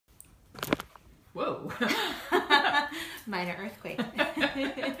Whoa. Minor earthquake.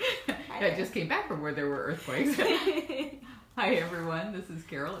 I just came back from where there were earthquakes. Hi everyone, this is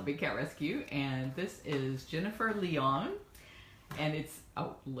Carol at Big Cat Rescue, and this is Jennifer Leon. And it's,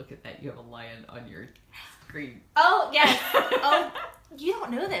 oh, look at that, you have a lion on your screen. Oh, yes. Oh, you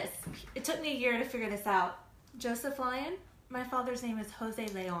don't know this. It took me a year to figure this out. Joseph Lion, my father's name is Jose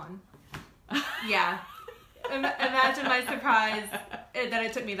Leon. Yeah. Imagine my surprise that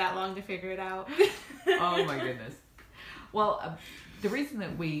it took me that long to figure it out. Oh my goodness. Well, the reason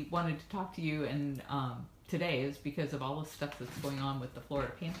that we wanted to talk to you and today is because of all the stuff that's going on with the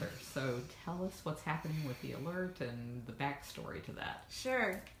Florida Panther. So tell us what's happening with the alert and the backstory to that.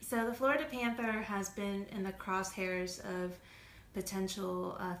 Sure. So the Florida Panther has been in the crosshairs of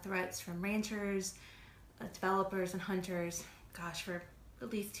potential threats from ranchers, developers, and hunters, gosh, for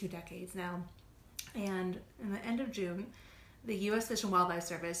at least 2 decades now. And in the end of June, the U.S. Fish and Wildlife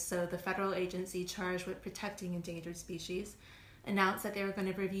Service, so the federal agency charged with protecting endangered species, announced that they were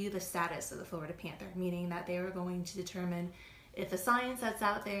going to review the status of the Florida Panther, meaning that they were going to determine if the science that's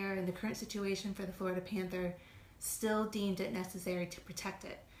out there and the current situation for the Florida Panther still deemed it necessary to protect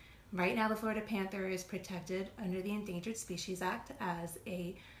it. Right now, the Florida Panther is protected under the Endangered Species Act as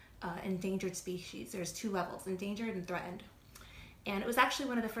a endangered species. There's 2 levels, endangered and threatened. And it was actually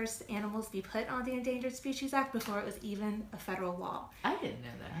one of the first animals to be put on the Endangered Species Act before it was even a federal law. I didn't know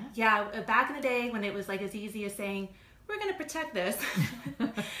that. Yeah, back in the day when it was like as easy as saying, we're going to protect this,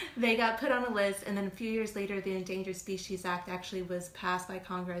 they got put on a list, and then a few years later the Endangered Species Act actually was passed by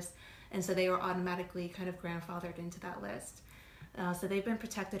Congress, and so they were automatically kind of grandfathered into that list. So they've been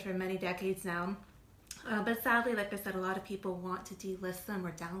protected for many decades now. But sadly, like I said, a lot of people want to delist them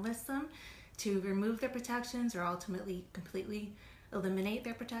or downlist them to remove their protections or ultimately completely eliminate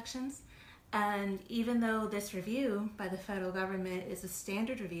their protections. And even though this review by the federal government is a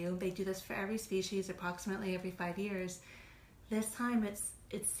standard review, they do this for every species approximately every 5 years, this time it's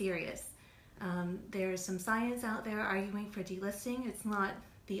serious. There's some science out there arguing for delisting. It's not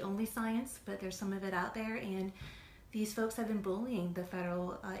the only science, but there's some of it out there, and these folks have been bullying the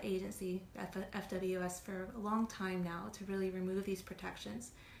federal agency, FWS, for a long time now to really remove these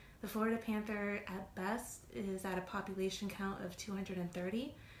protections. The Florida Panther, at best, is at a population count of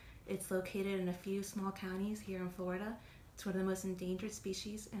 230. It's located in a few small counties here in Florida. It's one of the most endangered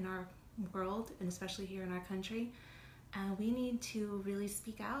species in our world, and especially here in our country. And we need to really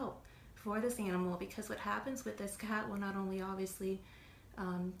speak out for this animal, because what happens with this cat will not only obviously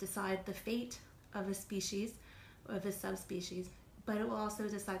decide the fate of a species, of a subspecies, but it will also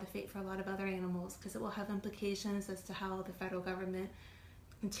decide the fate for a lot of other animals, because it will have implications as to how the federal government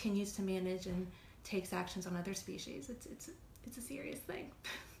continues to manage and takes actions on other species. It's a serious thing.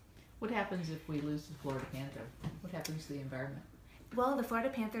 What happens if we lose the Florida Panther? What happens to the environment? Well, the Florida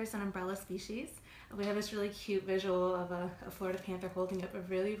Panther is an umbrella species. We have this really cute visual of a Florida Panther holding up a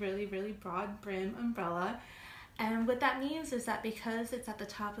really, really, really broad brim umbrella. And what that means is that because it's at the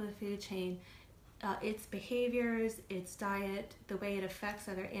top of the food chain, its behaviors, its diet, the way it affects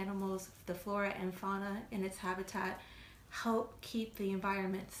other animals, the flora and fauna in its habitat, help keep the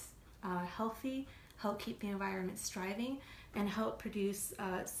environments healthy, help keep the environment thriving, and help produce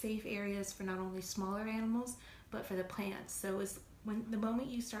safe areas for not only smaller animals, but for the plants. So when the moment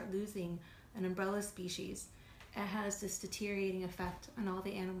you start losing an umbrella species, it has this deteriorating effect on all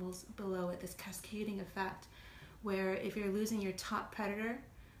the animals below it, this cascading effect, where if you're losing your top predator,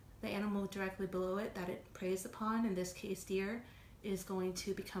 the animal directly below it that it preys upon, in this case deer, is going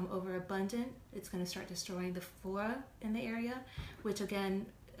to become overabundant. It's going to start destroying the flora in the area, which again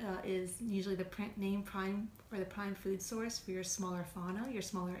is usually the prime food source for your smaller fauna, your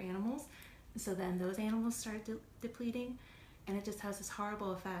smaller animals. So then those animals start depleting, and it just has this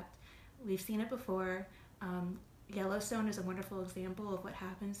horrible effect. We've seen it before. Yellowstone is a wonderful example of what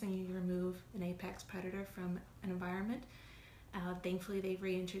happens when you remove an apex predator from an environment. Thankfully, they've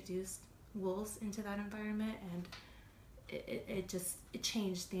reintroduced wolves into that environment, and it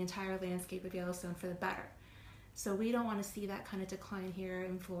changed the entire landscape of Yellowstone for the better. So we don't want to see that kind of decline here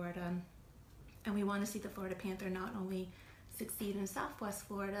in Florida, and we want to see the Florida Panther not only succeed in Southwest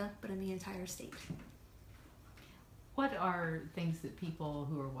Florida, but in the entire state. What are things that people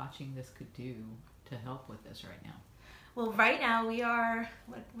who are watching this could do to help with this right now? Well, right now we are,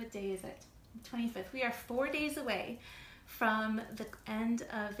 what day is it? 25th. We are 4 days away from the end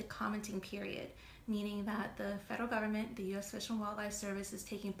of the commenting period, meaning that the federal government, the U.S. Fish and Wildlife Service, is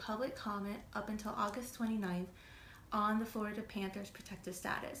taking public comment up until August 29th on the Florida Panther's protected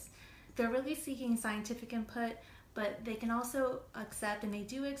status. They're really seeking scientific input, but they can also accept, and they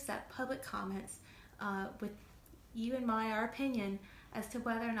do accept, public comments with our opinion as to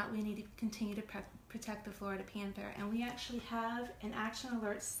whether or not we need to continue to protect the Florida Panther. And we actually have an action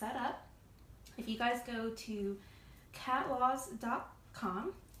alert set up. If you guys go to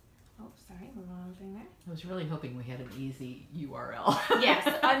catlaws.com, oh, sorry, wrong thing there. I was really hoping we had an easy URL. Yes,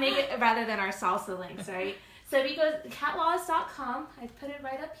 I make it rather than our salsa links, right? So if you go to catlaws.com, I put it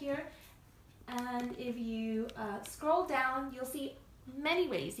right up here, and if you scroll down, you'll see many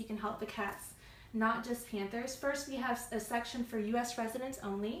ways you can help the cats, not just panthers. First, we have a section for U.S. residents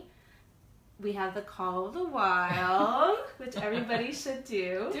only. We have the Call of the Wild, which everybody should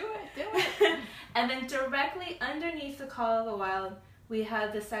do. Do it. And then directly underneath the Call of the Wild, we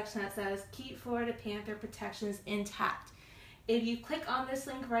have the section that says Keep Florida Panther Protections Intact. If you click on this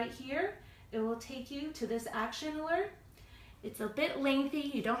link right here, it will take you to this action alert. It's a bit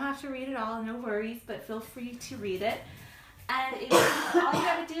lengthy. You don't have to read it all, no worries, but feel free to read it. And all you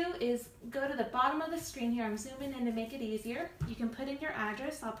gotta do is go to the bottom of the screen here. I'm zooming in to make it easier. You can put in your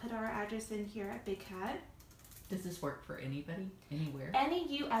address. I'll put our address in here at Big Cat. Does this work for anybody, anywhere?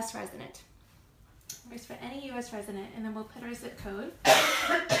 Any U.S. resident. Works for any U.S. resident, and then we'll put our zip code.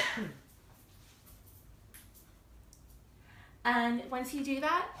 And once you do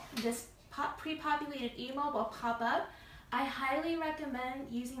that, this pre-populated email will pop up. I highly recommend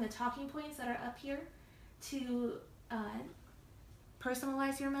using the talking points that are up here to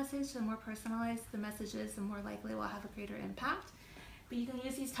personalize your message. The more personalized the message is, the more likely it will have a greater impact. But you can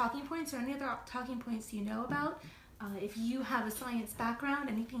use these talking points or any other talking points you know about. If you have a science background,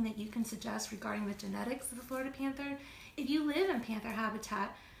 anything that you can suggest regarding the genetics of the Florida Panther. If you live in panther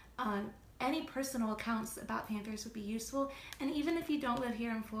habitat, any personal accounts about panthers would be useful. And even if you don't live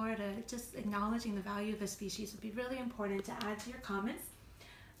here in Florida, just acknowledging the value of the species would be really important to add to your comments.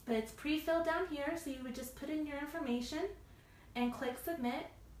 But it's pre-filled down here, so you would just put in your information and click submit,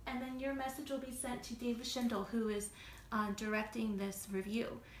 and then your message will be sent to David Schindel, who is directing this review.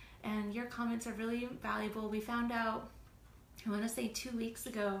 And your comments are really valuable. We found out, I want to say 2 weeks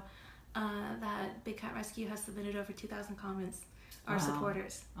ago, that Big Cat Rescue has submitted over 2,000 comments, our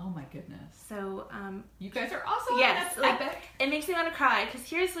supporters. Oh my goodness. So you guys are awesome. Yes, it makes me want to cry, because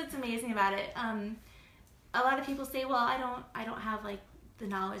here's what's amazing about it. A lot of people say, well, I don't have like the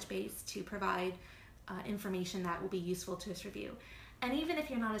knowledge base to provide information that will be useful to this review. And even if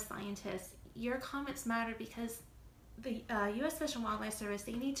you're not a scientist, your comments matter, because the U.S. Fish and Wildlife Service,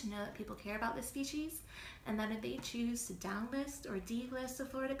 they need to know that people care about this species, and that if they choose to downlist or delist the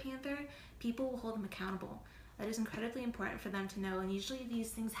Florida Panther, people will hold them accountable. That is incredibly important for them to know, and usually these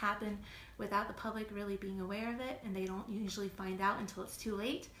things happen without the public really being aware of it, and they don't usually find out until it's too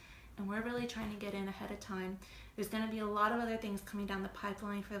late, and we're really trying to get in ahead of time. There's going to be a lot of other things coming down the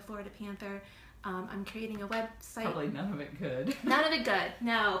pipeline for the Florida Panther. I'm creating a website. Probably none of it good. None of it good,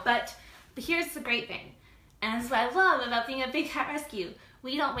 no, but here's the great thing. And that's what I love about being a Big Cat Rescue.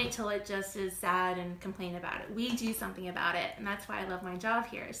 We don't wait till it just is sad and complain about it. We do something about it, and that's why I love my job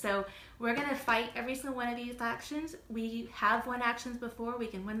here. So we're going to fight every single one of these actions. We have won actions before. We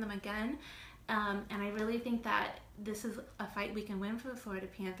can win them again. And I really think that this is a fight we can win for the Florida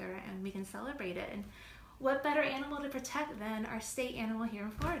Panther, and we can celebrate it. And what better animal to protect than our state animal here in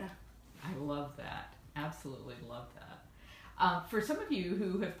Florida? I love that. Absolutely love that. For some of you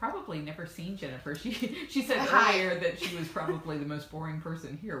who have probably never seen Jennifer, she said earlier that she was probably the most boring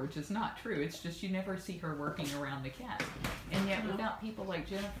person here, which is not true. It's just you never see her working around the cats. And yet without people like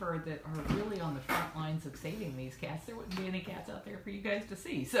Jennifer that are really on the front lines of saving these cats, there wouldn't be any cats out there for you guys to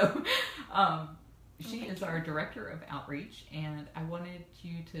see. So she is our Director of Outreach, and I wanted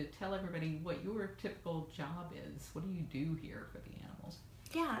you to tell everybody what your typical job is. What do you do here for the animals?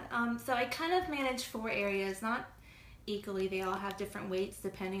 Yeah, so I kind of manage 4 areas, not equally. They all have different weights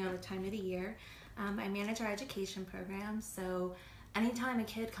depending on the time of the year. I manage our education programs, so anytime a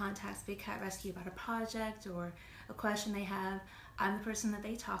kid contacts Big Cat Rescue about a project or a question they have, I'm the person that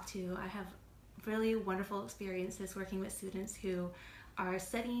they talk to. I have really wonderful experiences working with students who are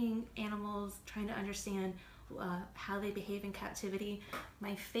studying animals, trying to understand how they behave in captivity.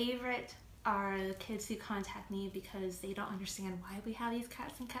 My favorite are the kids who contact me because they don't understand why we have these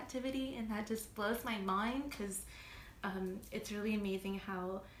cats in captivity, and that just blows my mind, because it's really amazing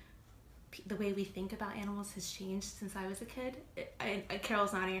how the way we think about animals has changed since I was a kid.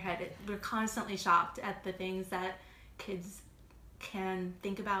 Carol's nodding her head. We're constantly shocked at the things that kids can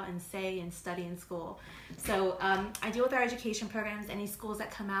think about and say and study in school. So I deal with our education programs, any schools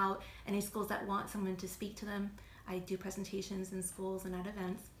that come out, any schools that want someone to speak to them. I do presentations in schools and at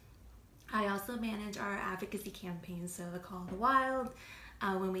events. I also manage our advocacy campaigns, so the Call of the Wild,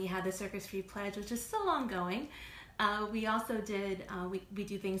 when we had the Circus Free Pledge, which is still ongoing. We also did, we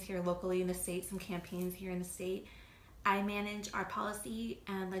do things here locally in the state, some campaigns here in the state. I manage our policy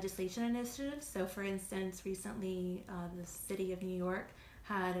and legislation initiatives. So for instance, recently the city of New York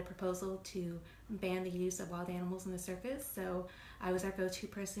had a proposal to ban the use of wild animals in the circus. So I was our go-to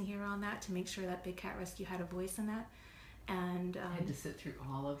person here on that to make sure that Big Cat Rescue had a voice in that. And I had to sit through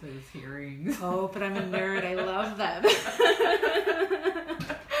all of those hearings. Oh, but I'm a nerd. I love them.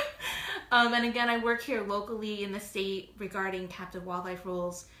 And again, I work here locally in the state regarding captive wildlife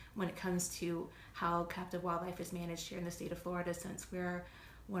rules when it comes to how captive wildlife is managed here in the state of Florida, since we're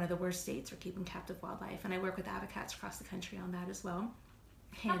one of the worst states for keeping captive wildlife. And I work with advocates across the country on that as well.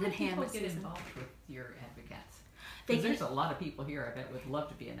 Hand in hand with Susan. How can people get involved with your advocates? Because there's a lot of people here, I bet, would love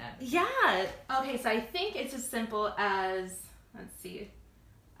to be an advocate. Yeah. Okay, so I think it's as simple as, let's see,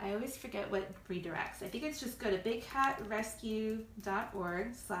 I always forget what redirects. I think it's just go to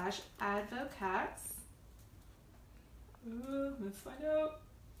bigcatrescue.org/advocates. Let's find out.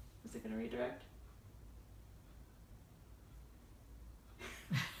 Is it going to redirect?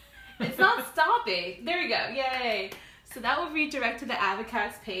 It's not stopping. There we go. Yay. So that will redirect to the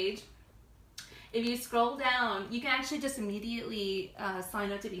advocates page. If you scroll down, you can actually just immediately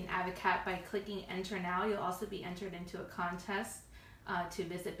sign up to be an advocate by clicking enter now. You'll also be entered into a contest to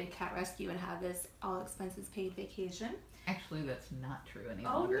visit Big Cat Rescue and have this all expenses paid vacation. Actually, that's not true any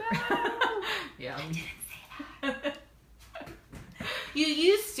longer. Oh no! Yeah. I didn't say that. You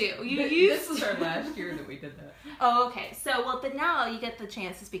used to. This was our last year that we did that. Oh, okay. So, but now you get the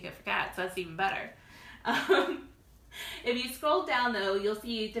chance to speak up for cats. So that's even better. If you scroll down, though, you'll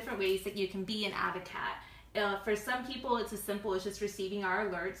see different ways that you can be an advocate. For some people, it's as simple as just receiving our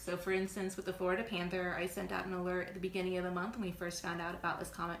alerts. So, for instance, with the Florida Panther, I sent out an alert at the beginning of the month when we first found out about this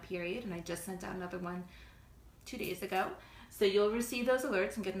comment period, and I just sent out another one 2 days ago. So you'll receive those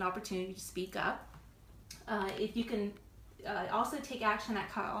alerts and get an opportunity to speak up. If you can also take action at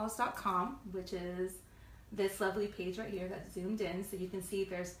catlaws.com, which is this lovely page right here that's zoomed in, so you can see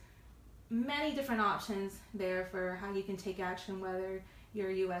there's many different options there for how you can take action, whether you're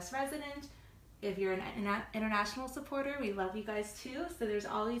a U.S. resident, if you're an international supporter, we love you guys too. So there's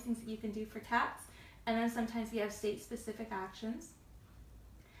all these things that you can do for cats. And then sometimes we have state-specific actions.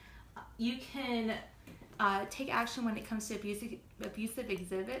 You can take action when it comes to abusive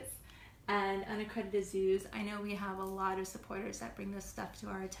exhibits and unaccredited zoos. I know we have a lot of supporters that bring this stuff to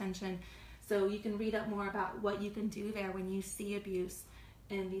our attention. So you can read up more about what you can do there when you see abuse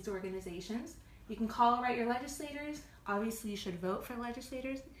in these organizations. You can call or write your legislators. Obviously, you should vote for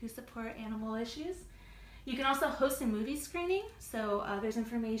legislators who support animal issues. You can also host a movie screening. So there's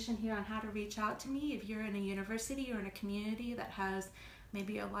information here on how to reach out to me. If you're in a university or in a community that has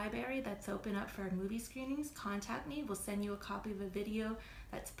maybe a library that's open up for movie screenings, contact me. We'll send you a copy of a video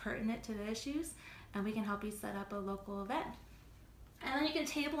that's pertinent to the issues, and we can help you set up a local event. And then you can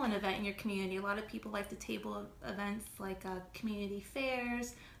table an event in your community. A lot of people like to table events like community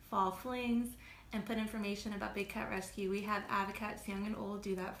fairs, fall flings, and put information about Big Cat Rescue. We have advocates, young and old,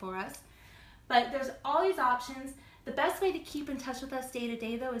 do that for us. But there's all these options. The best way to keep in touch with us day to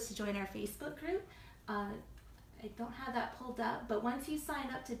day, though, is to join our Facebook group. I don't have that pulled up, but once you sign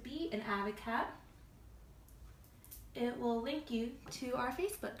up to be an advocate, it will link you to our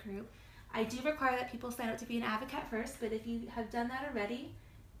Facebook group. I do require that people sign up to be an advocate first, but if you have done that already,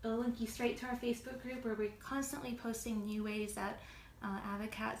 it'll link you straight to our Facebook group where we're constantly posting new ways that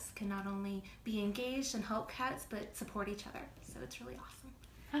advocates can not only be engaged and help cats, but support each other. So it's really awesome.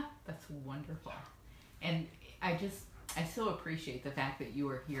 That's wonderful. And I so appreciate the fact that you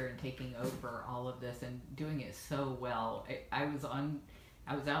are here and taking over all of this and doing it so well. I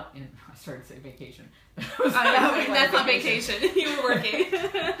started to say vacation. That's not vacation. You were working.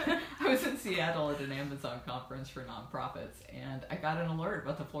 I was in Seattle at an Amazon conference for nonprofits, and I got an alert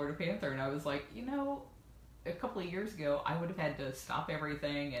about the Florida Panther, and I was like, a couple of years ago, I would have had to stop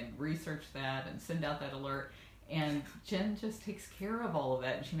everything and research that and send out that alert. And Jen just takes care of all of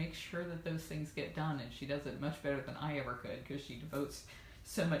that, and she makes sure that those things get done, and she does it much better than I ever could because she devotes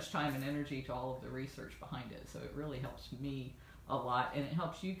so much time and energy to all of the research behind it. So it really helps me a lot, and it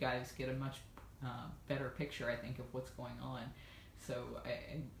helps you guys get a much better picture, I think, of what's going on. So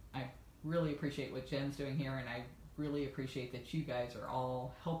I really appreciate what Jen's doing here, and I really appreciate that you guys are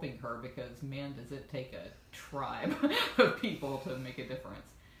all helping her because, man, does it take a tribe of people to make a difference.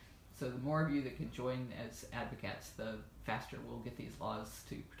 So the more of you that can join as advocates, the faster we'll get these laws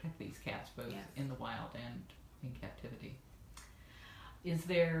to protect these cats, both in the wild and in captivity. Is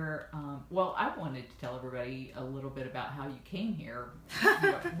there, I wanted to tell everybody a little bit about how you came here.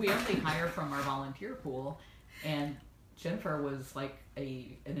 We only hire from our volunteer pool, and Jennifer was like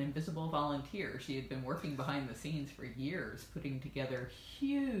an invisible volunteer. She had been working behind the scenes for years, putting together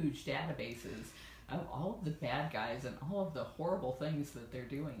huge databases of all of the bad guys and all of the horrible things that they're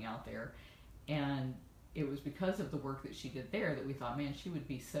doing out there. And it was because of the work that she did there that we thought, man, she would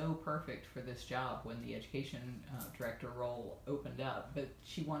be so perfect for this job when the education director role opened up. But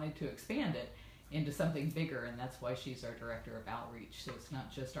she wanted to expand it into something bigger, and that's why she's our director of outreach. So it's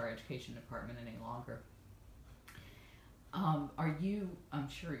not just our education department any longer. I'm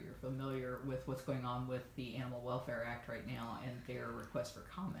sure you're familiar with what's going on with the Animal Welfare Act right now and their request for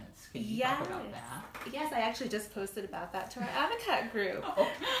comments. Can you talk about that? Yes, I actually just posted about that to our Advocat group.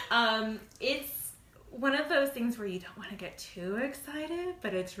 It's one of those things where you don't want to get too excited,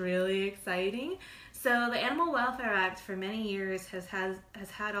 but it's really exciting. So the Animal Welfare Act for many years has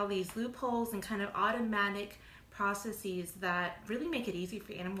had all these loopholes and kind of automatic processes that really make it easy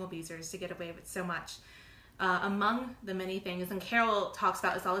for animal abusers to get away with so much. Among the many things, and Carol talks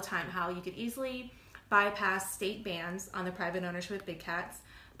about this all the time, how you could easily bypass state bans on the private ownership of big cats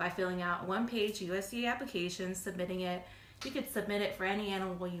by filling out a one-page USDA application, submitting it. You could submit it for any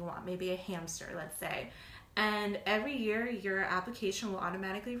animal you want, maybe a hamster, let's say. And every year, your application will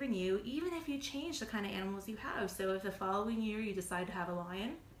automatically renew, even if you change the kind of animals you have. So if the following year you decide to have a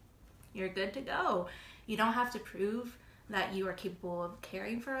lion, you're good to go. You don't have to prove that you are capable of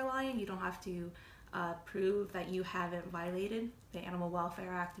caring for a lion. You don't have to prove that you haven't violated the Animal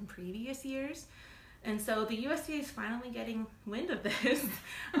Welfare Act in previous years. And so the USDA is finally getting wind of this.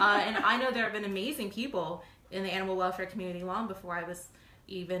 And I know there have been amazing people in the animal welfare community long before I was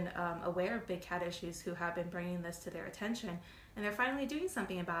even aware of big cat issues who have been bringing this to their attention. And they're finally doing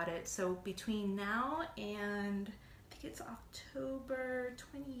something about it. So between now and I think it's October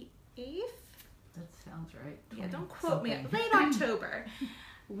 28th. That sounds right. Yeah, don't quote me. Late October.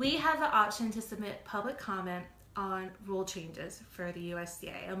 We have the option to submit public comment on rule changes for the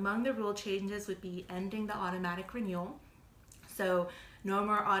USDA. Among the rule changes would be ending the automatic renewal. So no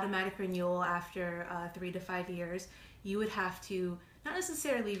more automatic renewal after 3 to 5 years. You would have to not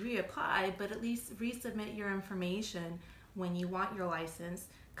necessarily reapply, but at least resubmit your information when you want your license,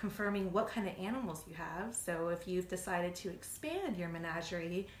 confirming what kind of animals you have. So if you've decided to expand your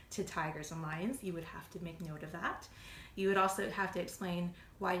menagerie to tigers and lions, you would have to make note of that. You would also have to explain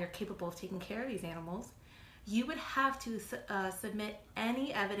why you're capable of taking care of these animals. You would have to submit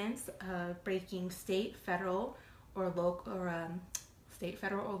any evidence of breaking state, federal, or local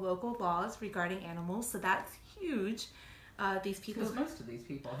laws regarding animals. So that's huge. These people. Because most of these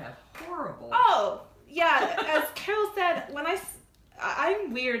people have horrible. Oh yeah, as Carol said,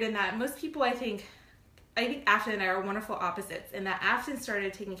 I'm weird in that most people I think Afton and I are wonderful opposites. In that Afton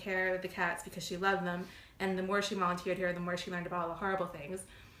started taking care of the cats because she loved them. And the more she volunteered here, the more she learned about all the horrible things.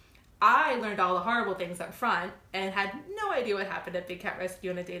 I learned all the horrible things up front and had no idea what happened at Big Cat Rescue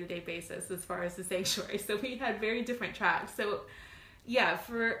on a day-to-day basis as far as the sanctuary. So we had very different tracks. So yeah,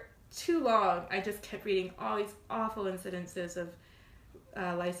 for too long, I just kept reading all these awful incidences of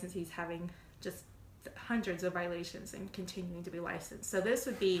licensees having just hundreds of violations and continuing to be licensed. So this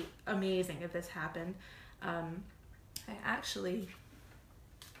would be amazing if this happened. I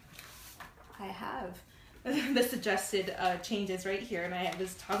have the suggested changes right here, and I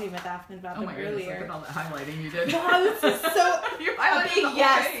was talking with Afton about them earlier. Look at all the highlighting you did. Wow, this is so you highlighted the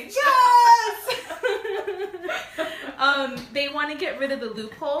whole page. Yes. They want to get rid of the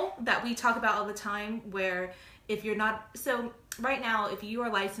loophole that we talk about all the time, where if you're not right now, if you are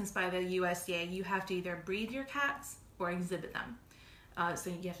licensed by the USDA, you have to either breed your cats or exhibit them.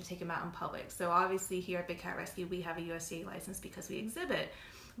 So you have to take them out in public. So obviously here at Big Cat Rescue, we have a USDA license because we exhibit.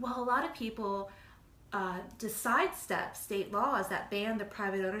 Well, a lot of people sidestep state laws that ban the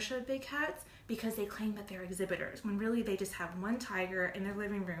private ownership of big cats because they claim that they're exhibitors, when really they just have one tiger in their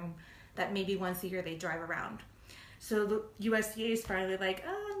living room that maybe once a year they drive around. So the USDA is finally like,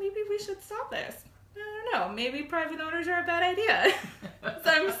 maybe we should stop this. I don't know, maybe private owners are a bad idea.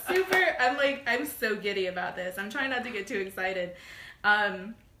 So I'm so giddy about this. I'm trying not to get too excited.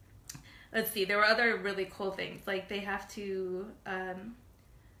 Let's see, there were other really cool things, like they have to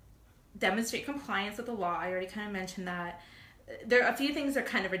demonstrate compliance with the law. I already kind of mentioned that. There are a few things that are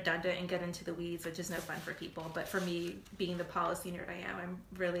kind of redundant and get into the weeds, which is no fun for people. But for me, being the policy nerd I am, I'm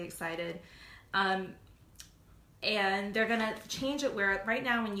really excited. And they're going to change it where right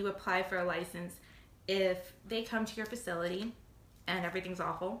now when you apply for a license, if they come to your facility and everything's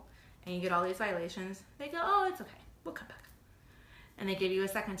awful and you get all these violations, they go, oh, it's okay, we'll come back. And they give you a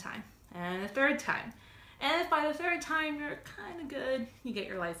second time and a third time. And if by the third time you're kind of good, you get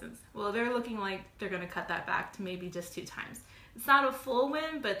your license. Well, they're looking like they're going to cut that back to maybe just 2 times. It's not a full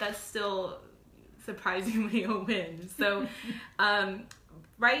win, but that's still surprisingly a win. So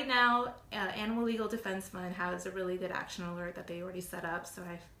right now, Animal Legal Defense Fund has a really good action alert that they already set up. So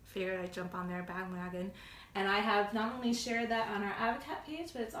I figured I'd jump on their bandwagon. And I have not only shared that on our Avocat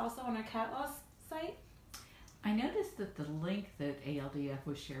page, but it's also on our cat laws site. I noticed that the link that ALDF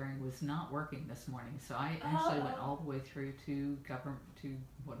was sharing was not working this morning, so I actually went all the way through to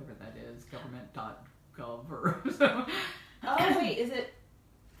whatever that is, government.gov or so. Oh wait,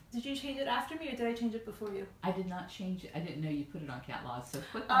 did you change it after me or did I change it before you? I did not change it. I didn't know you put it on cat laws, so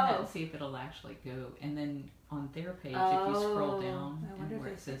click on it and see if it'll actually go. And then on their page, if you scroll down and where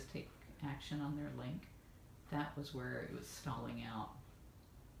it says take action on their link, that was where it was stalling out.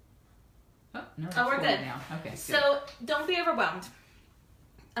 Oh, no, we're good now. Okay, so don't be overwhelmed.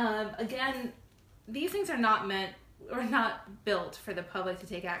 Again, these things are not meant or not built for the public to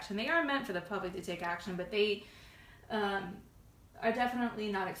take action. They are meant for the public to take action, but they are definitely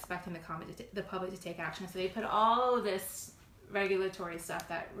not expecting the public to take action. So they put all of this regulatory stuff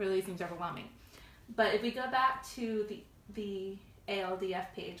that really seems overwhelming. But if we go back to the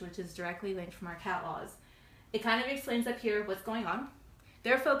ALDF page, which is directly linked from our cat laws, it kind of explains up here what's going on.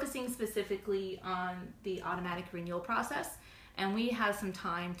 They're focusing specifically on the automatic renewal process, and we have some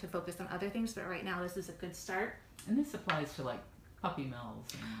time to focus on other things, but right now this is a good start. And this applies to like puppy mills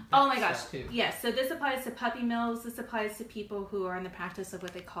and oh my gosh, too. Yes, so this applies to puppy mills. This applies to people who are in the practice of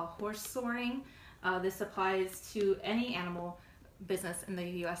what they call horse soaring. This applies to any animal business in the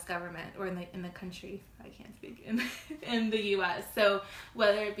U.S. government or in the country. I can't speak in the U.S. So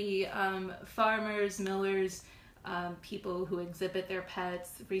whether it be farmers, millers, people who exhibit their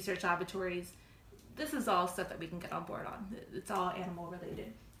pets, research laboratories, this is all stuff that we can get on board on. It's all animal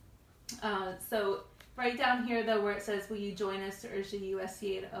related. So right down here though, where it says, will you join us to urge the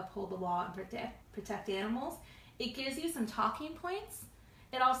USDA to uphold the law and protect animals? It gives you some talking points.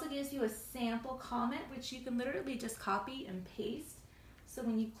 It also gives you a sample comment, which you can literally just copy and paste. So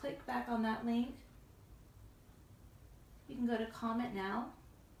when you click back on that link, you can go to comment now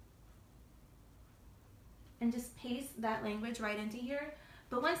and just paste that language right into here.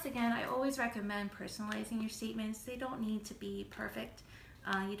 But once again, I always recommend personalizing your statements. They don't need to be perfect.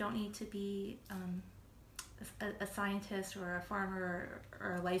 You don't need to be a scientist or a farmer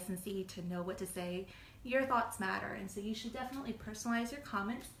or a licensee to know what to say. Your thoughts matter, and so you should definitely personalize your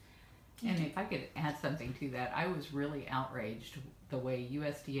comments. And if I could add something to that, I was really outraged the way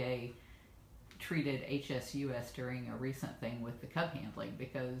USDA treated HSUS during a recent thing with the cub handling,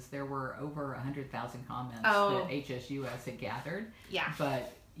 because there were over 100,000 comments that HSUS had gathered. Yeah.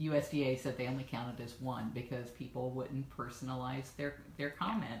 But USDA said they only counted as one because people wouldn't personalize their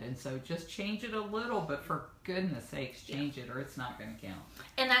comment. And so just change it a little, but for goodness sakes, change it or it's not going to count.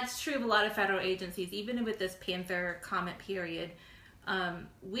 And that's true of a lot of federal agencies, even with this Panther comment period.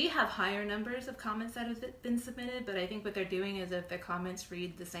 We have higher numbers of comments that have been submitted, but I think what they're doing is if the comments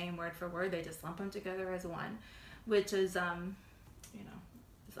read the same word for word, they just lump them together as one, which is,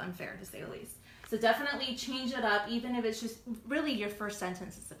 it's unfair to say the least. So definitely change it up, even if it's just really your first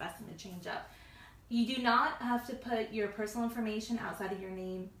sentence is the best thing to change up. You do not have to put your personal information outside of your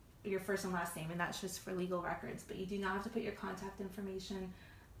name, your first and last name, and that's just for legal records, but you do not have to put your contact information,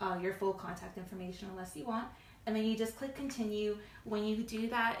 your full contact information unless you want. And then you just click continue. When you do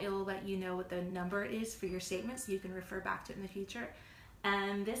that, it will let you know what the number is for your statement, so you can refer back to it in the future.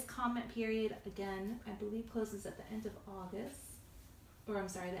 And this comment period, again, I believe closes at the end of August, or I'm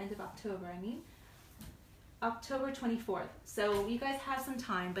sorry, the end of October, October 24th. So you guys have some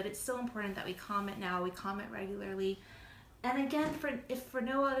time, but it's still important that we comment now, we comment regularly. And again, if for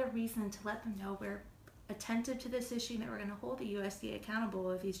no other reason, to let them know we're attentive to this issue and that we're going to hold the USDA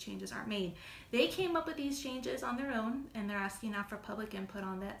accountable if these changes aren't made. They came up with these changes on their own, and they're asking now for public input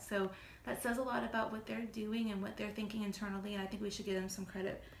on that. So that says a lot about what they're doing and what they're thinking internally, and I think we should give them some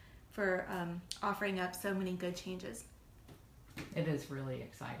credit for offering up so many good changes. It is really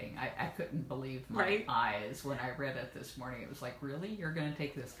exciting. I couldn't believe my eyes when I read it this morning. It was like, really? You're going to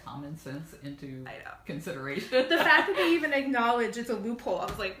take this common sense into consideration? The fact that they even acknowledge it's a loophole, I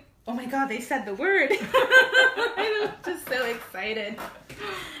was like, oh my god, they said the word. I was just so excited.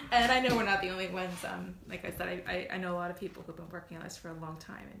 And I know we're not the only ones. Like I said, I know a lot of people who've been working on this for a long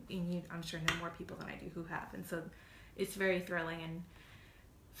time, and you, I'm sure, know more people than I do who have. And so it's very thrilling, and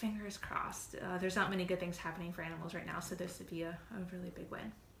fingers crossed. There's not many good things happening for animals right now, so this would be a really big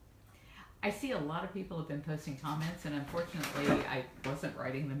win. I see a lot of people have been posting comments, and unfortunately I wasn't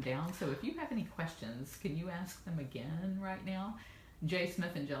writing them down. So if you have any questions, can you ask them again right now? Jay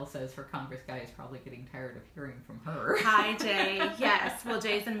Smith and Jill says her Congress guy is probably getting tired of hearing from her. Hi, Jay. Yes. Well,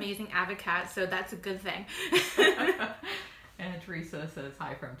 Jay's an amazing advocate, so that's a good thing. And Teresa says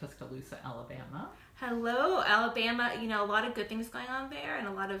hi from Tuscaloosa, Alabama. Hello, Alabama. You know, a lot of good things going on there and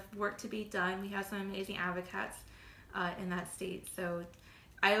a lot of work to be done. We have some amazing advocates in that state. So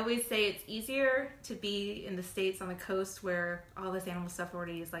I always say it's easier to be in the States on the coast where all this animal stuff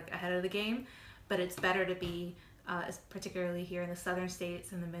already is like ahead of the game, but it's better to be particularly here in the southern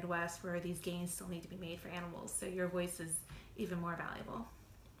states and the Midwest where these games still need to be made for animals. So your voice is even more valuable.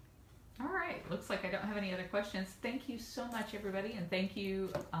 All right. Looks like I don't have any other questions. Thank you so much, everybody. And thank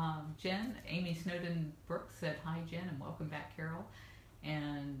you, Jen. Amy Snowden Brooks said, hi, Jen, and welcome back, Carol.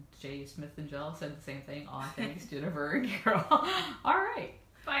 And Jay Smith and Jill said the same thing. Aw, thanks, Jennifer and Carol. All right.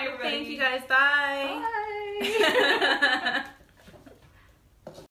 Bye, everybody. Thank you, guys. Bye. Bye.